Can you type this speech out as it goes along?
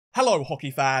Hello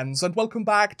hockey fans and welcome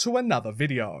back to another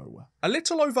video. A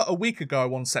little over a week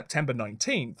ago on September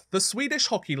 19th, the Swedish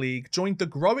Hockey League joined the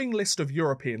growing list of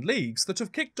European leagues that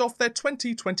have kicked off their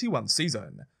 2021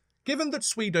 season. Given that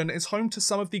Sweden is home to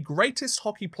some of the greatest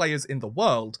hockey players in the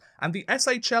world, and the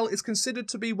SHL is considered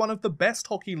to be one of the best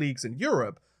hockey leagues in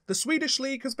Europe, the Swedish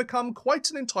League has become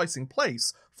quite an enticing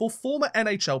place for former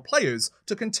NHL players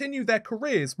to continue their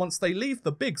careers once they leave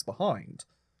the bigs behind.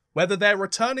 Whether they're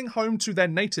returning home to their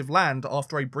native land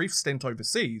after a brief stint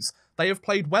overseas, they have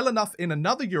played well enough in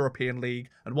another European league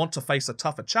and want to face a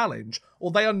tougher challenge,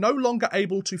 or they are no longer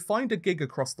able to find a gig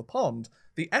across the pond,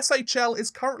 the SHL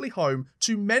is currently home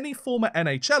to many former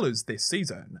NHLers this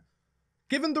season.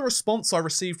 Given the response I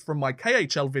received from my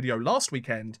KHL video last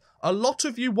weekend, a lot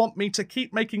of you want me to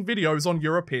keep making videos on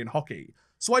European hockey,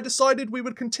 so I decided we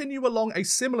would continue along a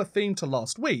similar theme to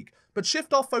last week, but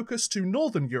shift our focus to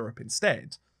Northern Europe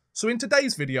instead. So in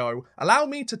today's video, allow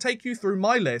me to take you through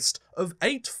my list of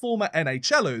 8 former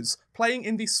NHLers playing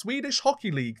in the Swedish Hockey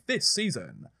League this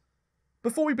season.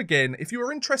 Before we begin, if you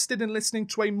are interested in listening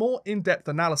to a more in-depth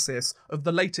analysis of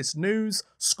the latest news,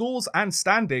 scores and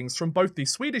standings from both the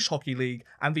Swedish Hockey League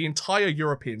and the entire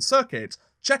European circuit,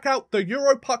 check out the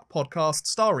Europuck podcast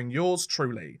starring yours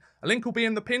truly. A link will be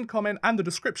in the pinned comment and the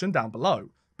description down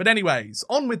below. But anyways,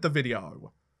 on with the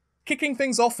video. Kicking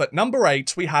things off at number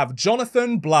 8, we have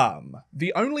Jonathan Blum.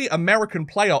 The only American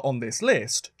player on this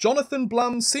list, Jonathan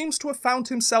Blum seems to have found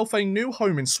himself a new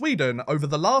home in Sweden over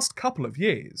the last couple of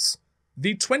years.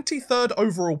 The 23rd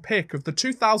overall pick of the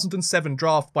 2007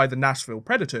 draft by the Nashville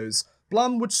Predators,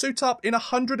 Blum would suit up in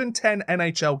 110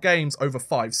 NHL games over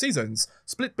 5 seasons,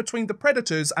 split between the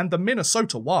Predators and the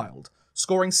Minnesota Wild,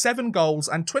 scoring 7 goals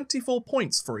and 24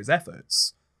 points for his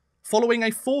efforts. Following a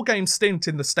 4-game stint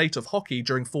in the state of hockey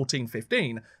during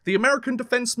 14-15, the American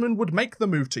defenseman would make the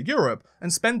move to Europe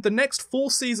and spend the next 4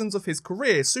 seasons of his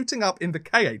career suiting up in the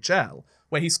KHL,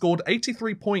 where he scored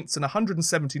 83 points in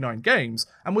 179 games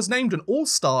and was named an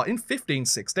All-Star in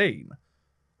 15-16.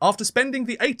 After spending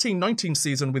the 18-19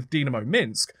 season with Dynamo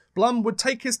Minsk, Blum would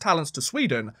take his talents to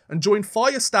Sweden and join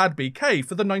Färjestad BK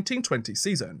for the 1920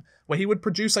 season, where he would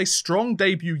produce a strong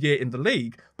debut year in the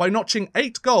league by notching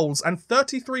 8 goals and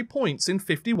 33 points in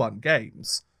 51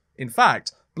 games. In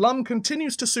fact, Blum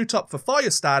continues to suit up for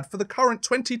Färjestad for the current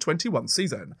 2021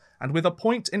 season, and with a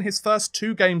point in his first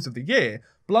 2 games of the year,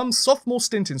 Blum's sophomore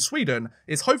stint in Sweden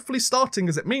is hopefully starting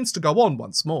as it means to go on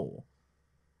once more.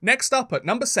 Next up at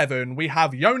number 7, we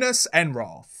have Jonas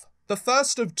Enroth. The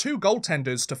first of 2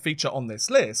 goaltenders to feature on this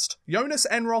list, Jonas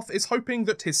Enroth is hoping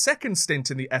that his second stint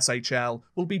in the SHL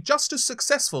will be just as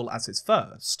successful as his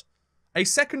first. A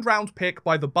second-round pick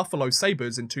by the Buffalo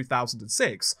Sabres in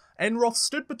 2006, Enroth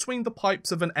stood between the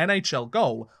pipes of an NHL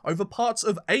goal over parts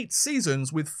of 8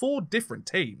 seasons with 4 different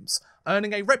teams,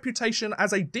 earning a reputation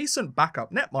as a decent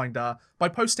backup netminder by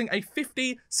posting a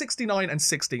 50, 69 and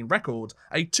 16 record,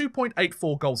 a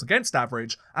 2.84 goals against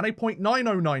average, and a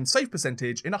 .909 save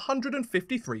percentage in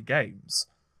 153 games.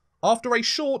 After a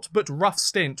short but rough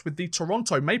stint with the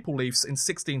Toronto Maple Leafs in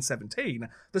 16-17,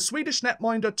 the Swedish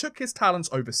netminder took his talents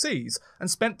overseas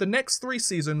and spent the next 3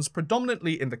 seasons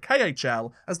predominantly in the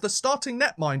KHL as the starting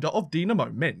netminder of Dynamo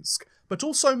Minsk, but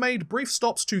also made brief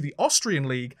stops to the Austrian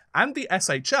League and the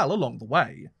SHL along the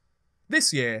way.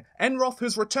 This year, Enroth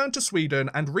has returned to Sweden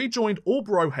and rejoined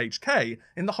Örebro HK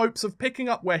in the hopes of picking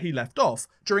up where he left off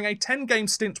during a 10-game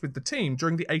stint with the team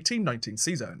during the 18-19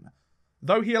 season.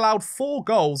 Though he allowed 4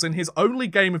 goals in his only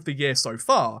game of the year so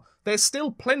far, there's still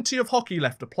plenty of hockey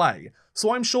left to play,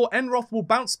 so I'm sure Enroth will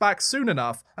bounce back soon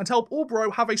enough and help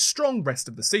Örebro have a strong rest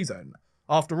of the season.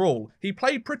 After all, he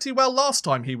played pretty well last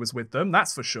time he was with them,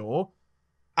 that's for sure.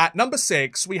 At number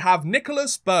 6, we have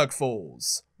Nicholas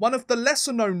Bergfors. One of the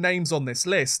lesser-known names on this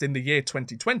list in the year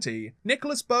 2020,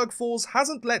 Nicholas Bergfors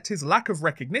hasn't let his lack of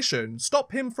recognition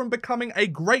stop him from becoming a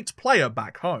great player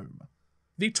back home.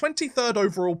 The 23rd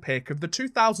overall pick of the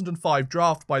 2005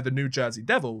 draft by the New Jersey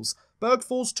Devils,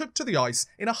 Bergfors took to the ice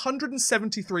in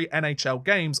 173 NHL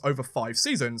games over 5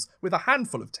 seasons with a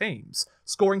handful of teams,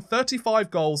 scoring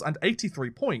 35 goals and 83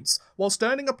 points, whilst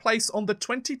earning a place on the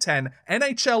 2010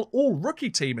 NHL All-Rookie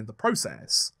team in the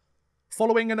process.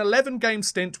 Following an 11-game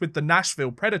stint with the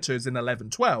Nashville Predators in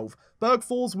 11-12,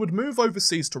 Bergfors would move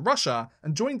overseas to Russia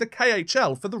and join the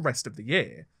KHL for the rest of the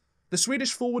year. The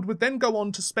Swedish forward would then go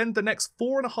on to spend the next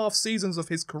 4.5 seasons of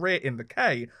his career in the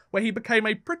K, where he became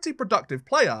a pretty productive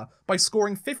player by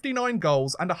scoring 59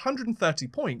 goals and 130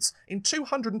 points in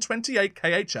 228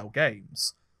 KHL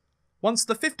games. Once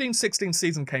the 15-16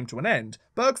 season came to an end,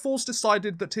 Bergfors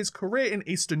decided that his career in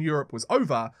Eastern Europe was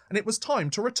over and it was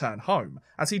time to return home,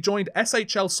 as he joined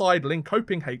SHL side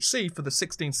Linköping HC for the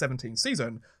 16-17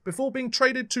 season, before being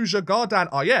traded to Djurgården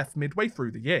IF midway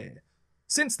through the year.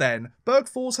 Since then,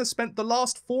 Bergfors has spent the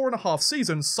last 4.5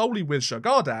 seasons solely with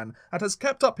Djurgården and has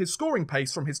kept up his scoring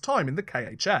pace from his time in the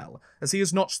KHL, as he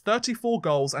has notched 34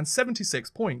 goals and 76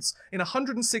 points in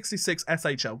 166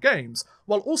 SHL games,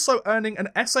 while also earning an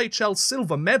SHL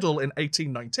silver medal in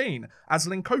 18-19, as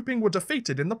Linköping were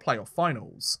defeated in the playoff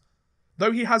finals.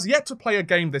 Though he has yet to play a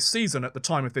game this season at the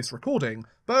time of this recording,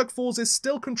 Bergfors is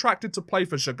still contracted to play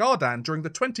for Djurgården during the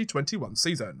 2021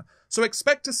 season, so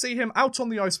expect to see him out on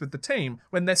the ice with the team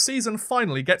when their season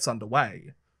finally gets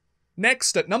underway.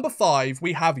 Next, at number 5,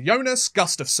 we have Jonas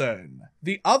Gustafsson.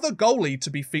 The other goalie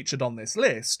to be featured on this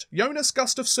list, Jonas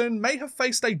Gustafsson may have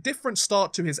faced a different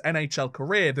start to his NHL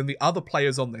career than the other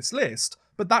players on this list,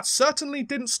 but that certainly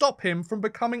didn't stop him from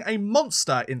becoming a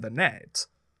monster in the net.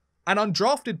 An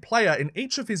undrafted player in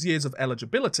each of his years of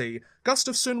eligibility,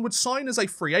 Gustafsson would sign as a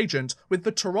free agent with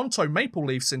the Toronto Maple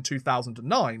Leafs in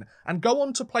 2009 and go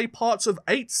on to play parts of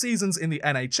 8 seasons in the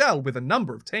NHL with a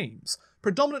number of teams,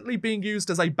 predominantly being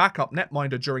used as a backup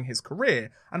netminder during his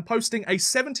career and posting a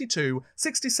 72,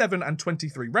 67 and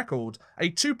 23 record,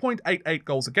 a 2.88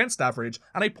 goals against average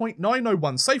and a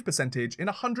 .901 save percentage in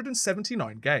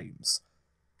 179 games.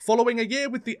 Following a year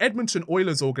with the Edmonton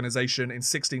Oilers organisation in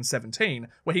 16-17,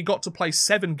 where he got to play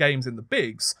 7 games in the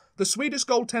Bigs, the Swedish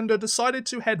goaltender decided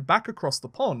to head back across the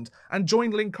pond and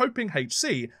join Linköping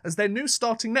HC as their new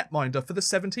starting netminder for the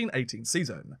 17-18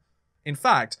 season. In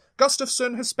fact,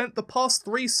 Gustafsson has spent the past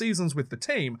 3 seasons with the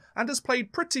team and has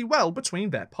played pretty well between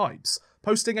their pipes,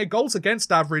 posting a goals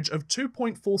against average of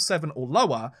 2.47 or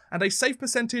lower and a save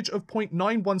percentage of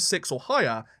 .916 or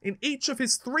higher in each of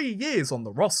his 3 years on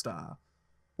the roster.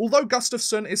 Although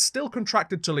Gustafsson is still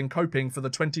contracted to Linköping for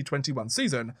the 2021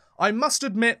 season, I must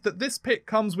admit that this pick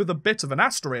comes with a bit of an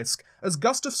asterisk, as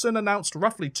Gustafsson announced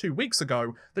roughly 2 weeks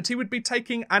ago that he would be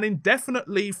taking an indefinite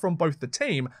leave from both the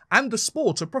team and the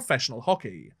sport of professional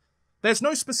hockey. There's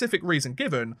no specific reason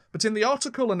given, but in the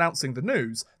article announcing the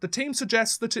news, the team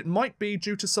suggests that it might be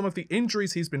due to some of the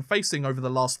injuries he's been facing over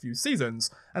the last few seasons,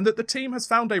 and that the team has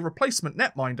found a replacement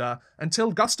netminder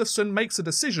until Gustafsson makes a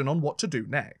decision on what to do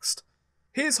next.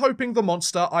 Here's hoping the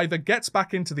monster either gets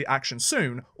back into the action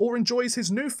soon, or enjoys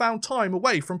his newfound time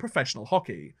away from professional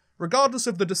hockey. Regardless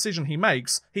of the decision he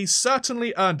makes, he's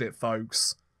certainly earned it,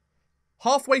 folks.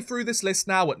 Halfway through this list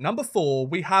now at number 4,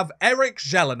 we have Erik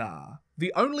Jelena.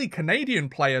 The only Canadian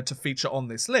player to feature on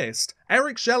this list,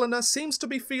 Erik Jelena seems to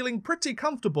be feeling pretty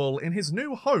comfortable in his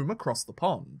new home across the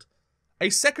pond. A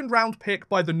second-round pick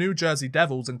by the New Jersey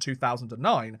Devils in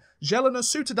 2009, Jelena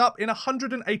suited up in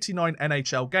 189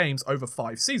 NHL games over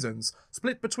 5 seasons,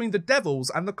 split between the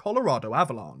Devils and the Colorado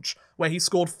Avalanche, where he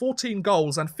scored 14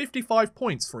 goals and 55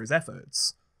 points for his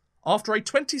efforts. After a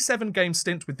 27-game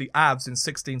stint with the Avs in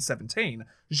 16-17,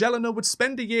 Jelena would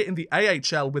spend a year in the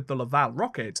AHL with the Laval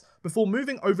Rocket before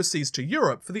moving overseas to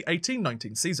Europe for the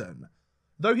 18-19 season.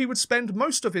 Though he would spend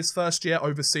most of his first year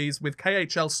overseas with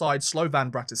KHL side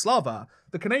Slovan Bratislava,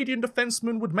 the Canadian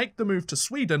defenseman would make the move to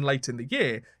Sweden late in the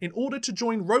year in order to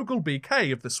join Rögle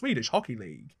BK of the Swedish Hockey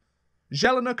League.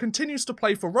 Jelena continues to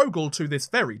play for Rögle to this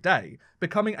very day,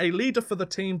 becoming a leader for the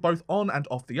team both on and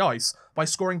off the ice by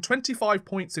scoring 25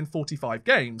 points in 45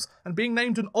 games and being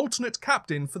named an alternate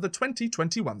captain for the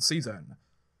 2021 season.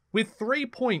 With 3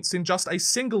 points in just a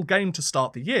single game to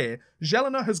start the year,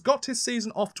 Jelena has got his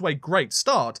season off to a great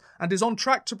start and is on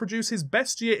track to produce his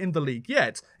best year in the league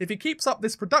yet if he keeps up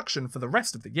this production for the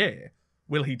rest of the year.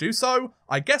 Will he do so?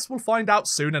 I guess we'll find out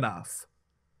soon enough.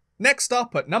 Next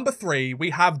up at number 3,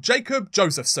 we have Jacob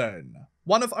Josephson.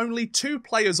 One of only 2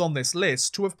 players on this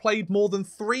list to have played more than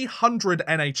 300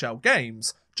 NHL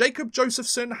games, Jacob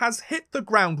Josephson has hit the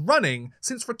ground running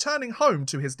since returning home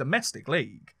to his domestic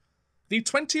league. The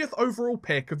 20th overall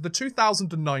pick of the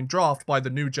 2009 draft by the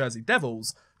New Jersey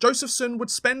Devils, Josephson would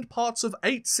spend parts of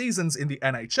 8 seasons in the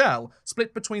NHL,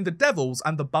 split between the Devils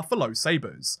and the Buffalo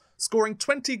Sabres, scoring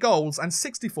 20 goals and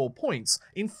 64 points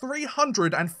in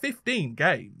 315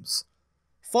 games.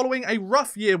 Following a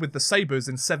rough year with the Sabres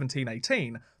in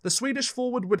 17-18, the Swedish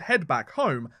forward would head back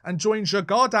home and join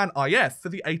Djurgården IF for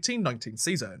the 18-19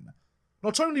 season.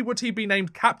 Not only would he be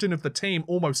named captain of the team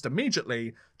almost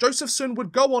immediately, Josephson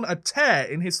would go on a tear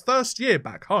in his first year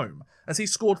back home, as he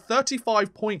scored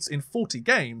 35 points in 40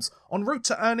 games, en route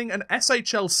to earning an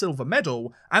SHL silver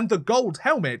medal and the gold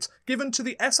helmet given to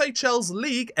the SHL's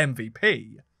league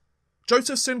MVP.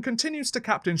 Josephson continues to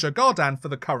captain Djurgården for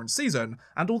the current season,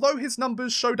 and although his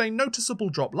numbers showed a noticeable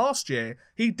drop last year,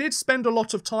 he did spend a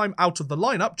lot of time out of the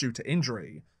lineup due to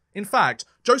injury. In fact,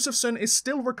 Josephson is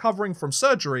still recovering from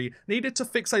surgery needed to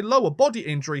fix a lower body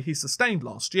injury he sustained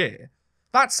last year.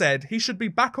 That said, he should be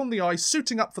back on the ice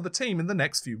suiting up for the team in the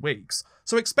next few weeks,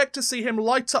 so expect to see him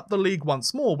light up the league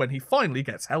once more when he finally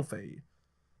gets healthy.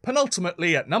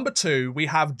 Penultimately, at number 2, we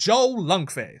have Joel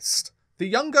Lundqvist. The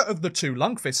younger of the two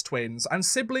Lundqvist twins, and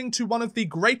sibling to one of the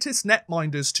greatest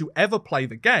netminders to ever play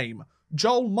the game,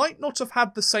 Joel might not have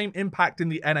had the same impact in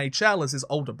the NHL as his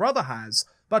older brother has,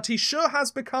 but he sure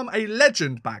has become a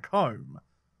legend back home.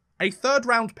 A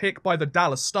third-round pick by the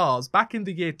Dallas Stars back in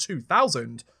the year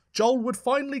 2000, Joel would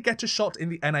finally get a shot in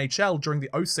the NHL during the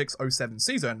 06-07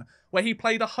 season, where he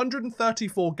played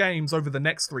 134 games over the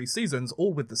next 3 seasons,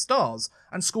 all with the Stars,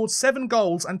 and scored 7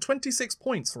 goals and 26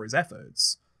 points for his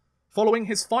efforts. Following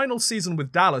his final season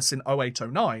with Dallas in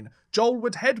 08-09, Joel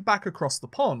would head back across the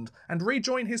pond and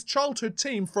rejoin his childhood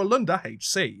team Frölunda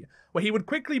HC, where he would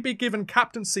quickly be given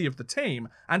captaincy of the team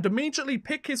and immediately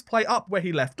pick his play up where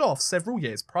he left off several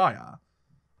years prior.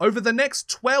 Over the next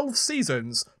 12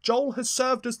 seasons, Joel has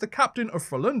served as the captain of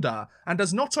Frölunda and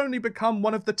has not only become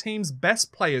one of the team's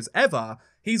best players ever,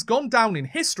 he's gone down in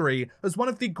history as one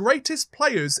of the greatest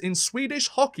players in Swedish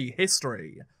hockey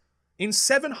history. In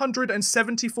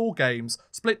 774 games,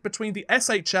 split between the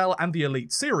SHL and the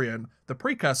Elite Syrian, the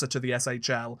precursor to the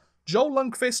SHL, Joel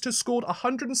Lundqvist has scored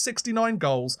 169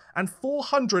 goals and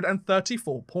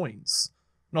 434 points.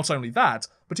 Not only that,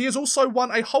 but he has also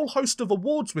won a whole host of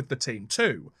awards with the team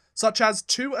too, such as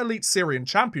 2 Elite Syrian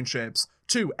Championships,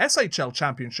 2 SHL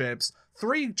Championships,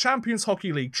 3 Champions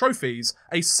Hockey League trophies,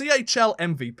 a CHL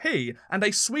MVP, and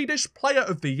a Swedish Player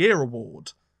of the Year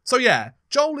award. So yeah,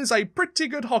 Joel is a pretty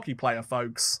good hockey player,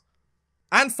 folks.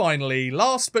 And finally,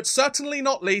 last but certainly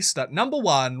not least, at number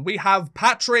 1, we have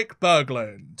Patrick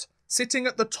Berglund. Sitting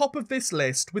at the top of this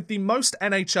list with the most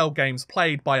NHL games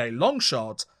played by a long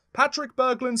shot, Patrick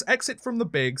Berglund's exit from the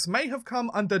Bigs may have come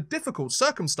under difficult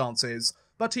circumstances,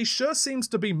 but he sure seems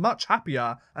to be much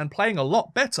happier and playing a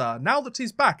lot better now that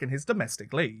he's back in his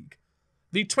domestic league.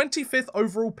 The 25th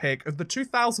overall pick of the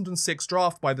 2006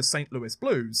 draft by the St. Louis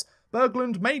Blues,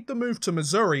 Berglund made the move to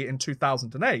Missouri in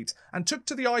 2008 and took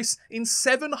to the ice in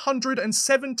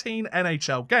 717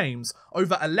 NHL games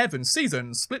over 11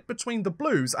 seasons split between the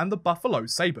Blues and the Buffalo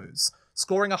Sabres,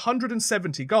 scoring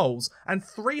 170 goals and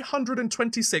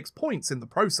 326 points in the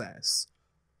process.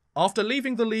 After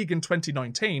leaving the league in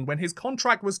 2019 when his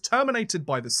contract was terminated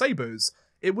by the Sabres,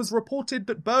 it was reported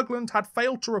that Berglund had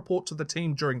failed to report to the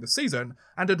team during the season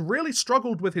and had really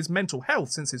struggled with his mental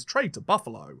health since his trade to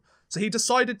Buffalo, so he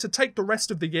decided to take the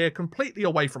rest of the year completely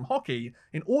away from hockey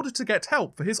in order to get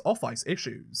help for his off-ice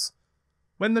issues.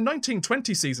 When the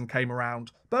 1920 season came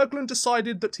around, Berglund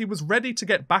decided that he was ready to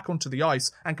get back onto the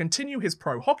ice and continue his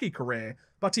pro hockey career,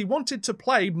 but he wanted to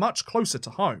play much closer to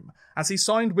home, as he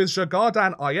signed with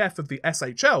Djurgården IF of the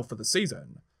SHL for the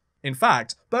season. In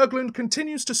fact, Berglund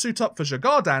continues to suit up for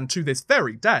Djurgården to this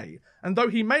very day, and though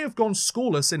he may have gone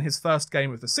scoreless in his first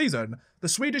game of the season, the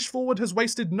Swedish forward has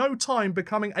wasted no time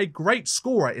becoming a great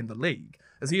scorer in the league,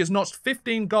 as he has notched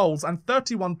 15 goals and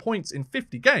 31 points in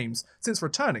 50 games since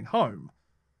returning home.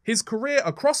 His career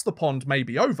across the pond may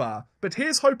be over, but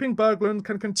here's hoping Berglund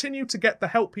can continue to get the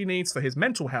help he needs for his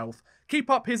mental health,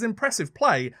 keep up his impressive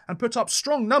play, and put up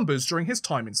strong numbers during his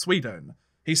time in Sweden.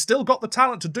 He's still got the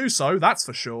talent to do so, that's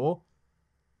for sure.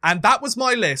 And that was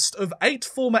my list of 8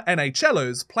 former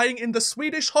NHLers playing in the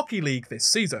Swedish Hockey League this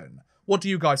season. What do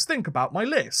you guys think about my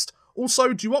list?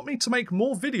 Also, do you want me to make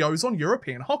more videos on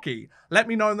European hockey? Let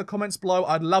me know in the comments below,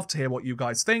 I'd love to hear what you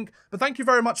guys think. But thank you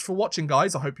very much for watching,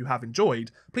 guys, I hope you have enjoyed.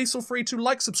 Please feel free to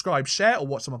like, subscribe, share, or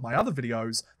watch some of my other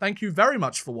videos. Thank you very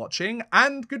much for watching,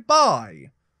 and goodbye!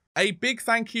 A big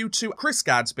thank you to Chris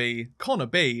Gadsby, Connor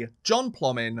B, John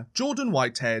Plomin, Jordan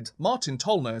Whitehead, Martin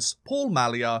Tolness, Paul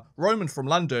Mallia, Roman from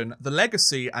London, The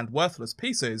Legacy, and Worthless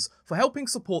Pieces for helping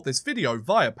support this video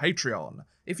via Patreon.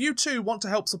 If you too want to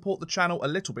help support the channel a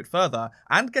little bit further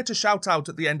and get a shout out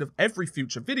at the end of every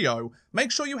future video,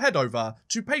 make sure you head over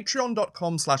to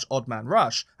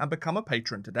patreon.com/oddmanrush and become a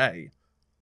patron today.